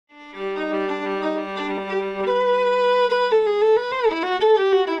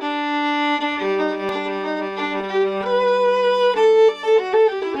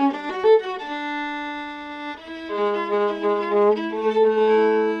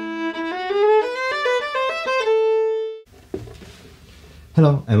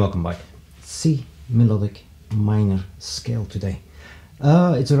Hello and welcome back. C melodic minor scale today.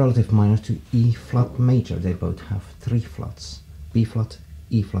 It's a relative minor to E flat major. They both have three flats: B flat,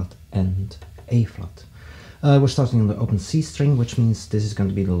 E flat and A flat. We're starting on the open C string, which means this is going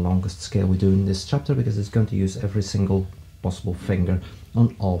to be the longest scale we do in this chapter because it's going to use every single possible finger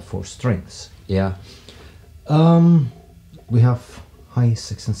on all four strings. Yeah. We have high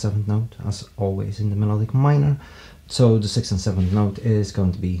 6th and 7th note as always in the melodic minor. So the 6th and 7th note is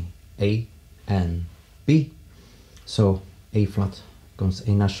going to be A and B. So A flat becomes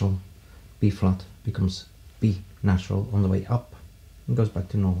A natural, B flat becomes B natural on the way up, and goes back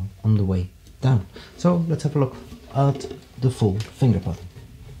to normal on the way down. So let's have a look at the full finger pattern.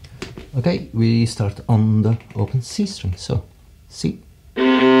 Okay, we start on the open C string. So C.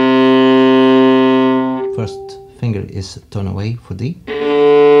 First finger is tone away for D.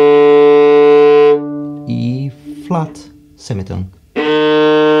 E flat semitone.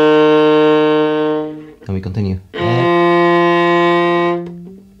 And we continue. F,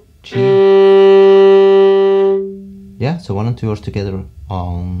 G. Yeah, so 1 and 2 are together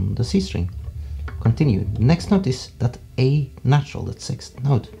on the C string. Continue. Next note is that A natural, that 6th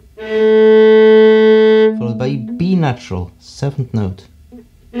note. Followed by B natural, 7th note.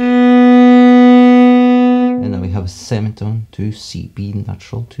 And now we have a semitone to C. B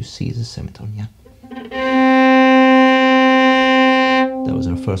natural to C is a semitone, yeah. That was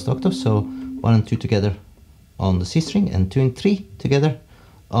our first octave, so 1 and 2 together on the C string and 2 and 3 together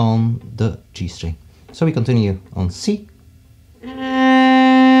on the G string. So we continue on C.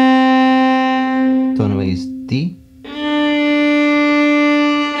 Tone away is D.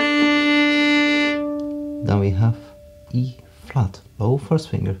 Then we have E flat, low first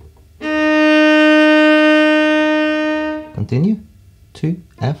finger. Continue to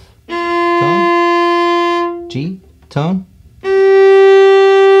F, tone, G, tone,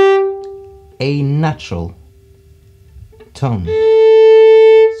 A natural, tone.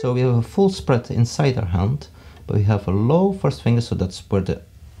 So we have a full spread inside our hand, but we have a low first finger, so that's where the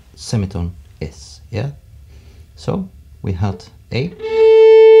semitone is, yeah? So we had A,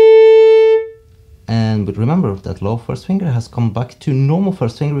 and but remember that low first finger has come back to normal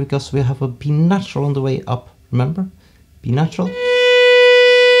first finger because we have a B natural on the way up, remember? B natural,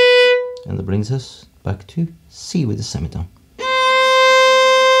 and that brings us back to C with the semitone.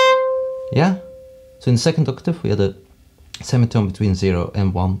 Yeah, so in the second octave we had a semitone between 0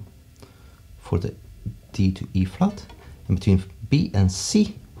 and 1 for the D to E flat, and between B and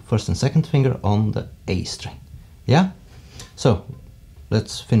C, first and second finger on the A string. Yeah, so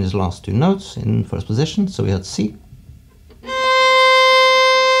let's finish the last two notes in first position. So we had C,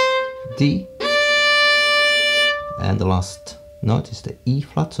 D, and the last note is the E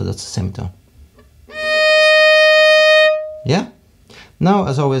flat, so that's a semitone. Yeah? Now,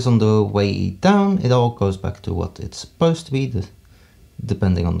 as always, on the way down, it all goes back to what it's supposed to be,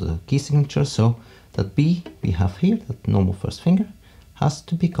 depending on the key signature. So that B we have here, that normal first finger, has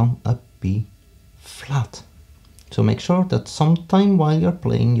to become a B flat. So make sure that sometime while you're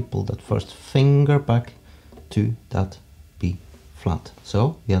playing, you pull that first finger back to that B flat.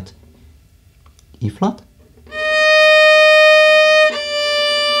 So we had E flat.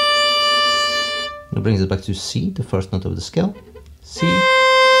 That brings it back to C, the first note of the scale. C,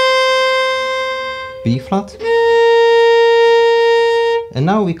 B flat. And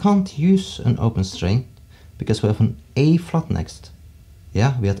now we can't use an open string because we have an A flat next.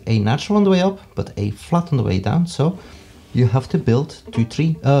 Yeah, we had A natural on the way up, but A flat on the way down. So you have to build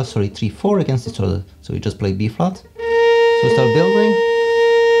 3, 4 against each other. So you just play B flat. So start building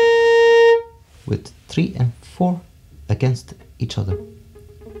with 3 and 4 against each other.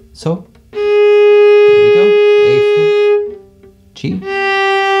 So here we go. A flat, G,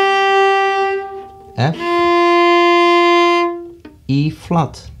 F, E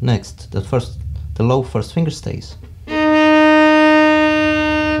flat next. The low first finger stays.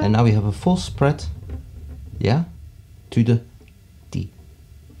 And now we have a full spread, yeah, to the D.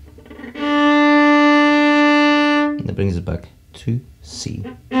 And that brings it back to C.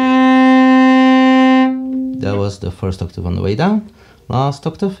 That was the first octave on the way down. Last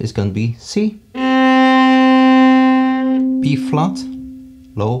octave is going to be C, B flat,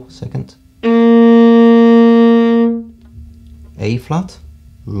 low second, A flat,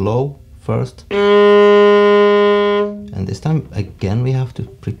 low first, and this time again we have to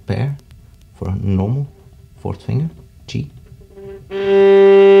prepare for a normal fourth finger, G,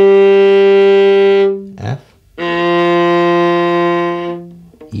 F,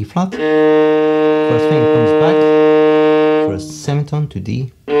 E flat, first finger comes back for a semitone to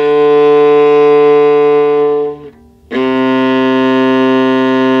D,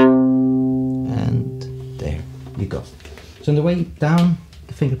 So on the way down,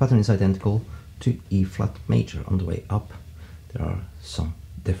 the finger pattern is identical to E flat major. On the way up, there are some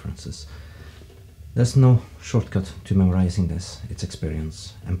differences. There's no shortcut to memorizing this. It's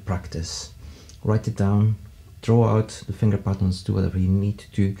experience and practice. Write it down, draw out the finger patterns, do whatever you need to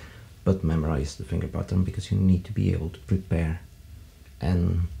do, but memorize the finger pattern, because you need to be able to prepare.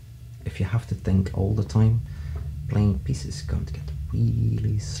 And if you have to think all the time, playing pieces is going to get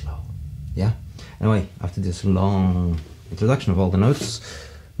really slow. Yeah? Anyway, after this long introduction of all the notes,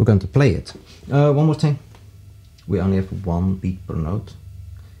 we're going to play it. One more thing. We only have one beat per note,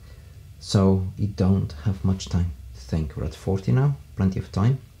 so you don't have much time to think. We're at 40 now, plenty of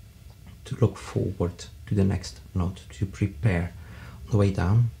time to look forward to the next note, to prepare. On the way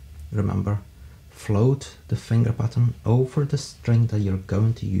down, remember, float the finger pattern over the string that you're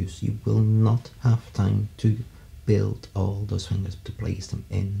going to use. You will not have time to build all those fingers, to place them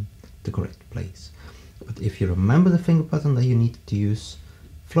in the correct place. But if you remember the finger pattern that you need to use,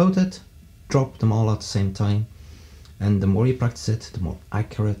 float it, drop them all at the same time, and the more you practice it, the more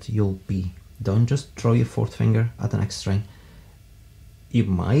accurate you'll be. Don't just throw your fourth finger at the next string. You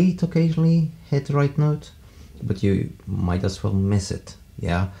might occasionally hit the right note, but you might as well miss it.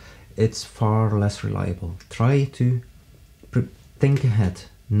 Yeah, it's far less reliable. Try to think ahead,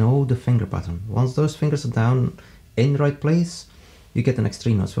 know the finger pattern. Once those fingers are down in the right place, you get the next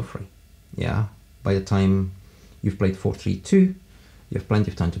 3 notes for free. Yeah, by the time you've played 4, 3, 2, you have plenty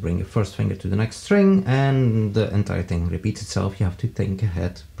of time to bring your first finger to the next string, and the entire thing repeats itself. You have to think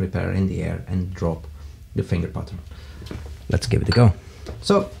ahead, prepare in the air, and drop the finger pattern. Let's give it a go.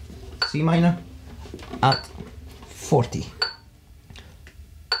 So, C minor at 40.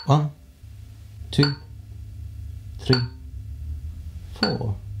 1, 2, 3,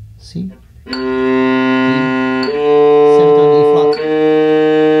 4. C, D, semitone E flat,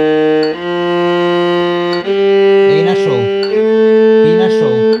 A natural, B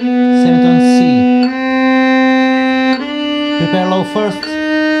natural, semitone C. Prepare low first.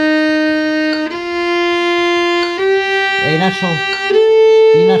 A natural,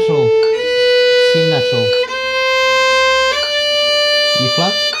 B natural, C natural, E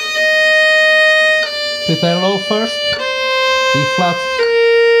flat. Prepare low first, B flat,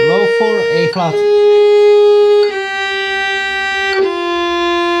 low 4, A flat,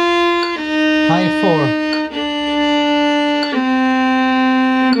 high 4,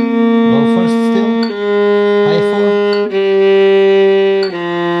 low first still, high 4,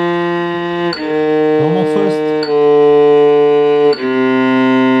 normal first,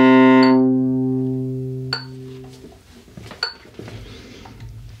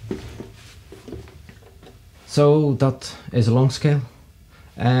 so that is a long scale,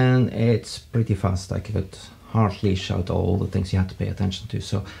 and it's pretty fast. I could hardly shout all the things you have to pay attention to,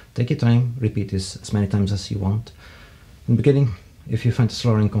 so take your time, repeat this as many times as you want. In the beginning, if you find the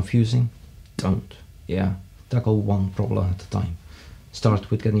slurring confusing, don't. Yeah, tackle one problem at a time. Start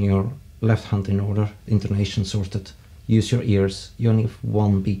with getting your left hand in order, intonation sorted, use your ears. You only have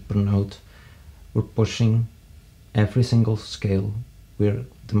one beat per note. We're pushing every single scale, we're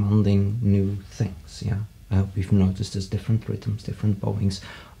demanding new things. Yeah, I hope you've noticed there's different rhythms, different bowings,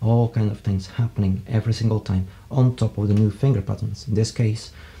 all kind of things happening every single time on top of the new finger patterns. In this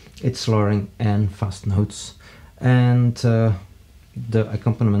case, it's slurring and fast notes, and the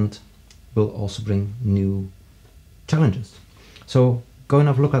accompaniment will also bring new challenges. So go and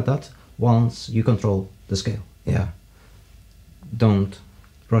have a look at that once you control the scale. Yeah, don't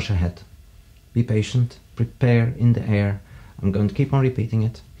rush ahead. Be patient, prepare in the air. I'm going to keep on repeating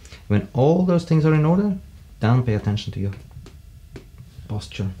it. When all those things are in order, then pay attention to your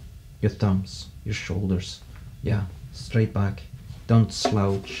posture, your thumbs, your shoulders. Yeah, straight back. Don't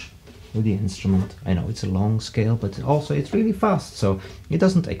slouch with the instrument. I know it's a long scale, but also it's really fast, so it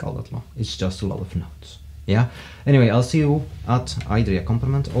doesn't take all that long. It's just a lot of notes. Yeah. Anyway, I'll see you at either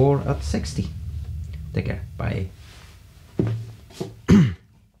accompaniment or at 60. Take care. Bye.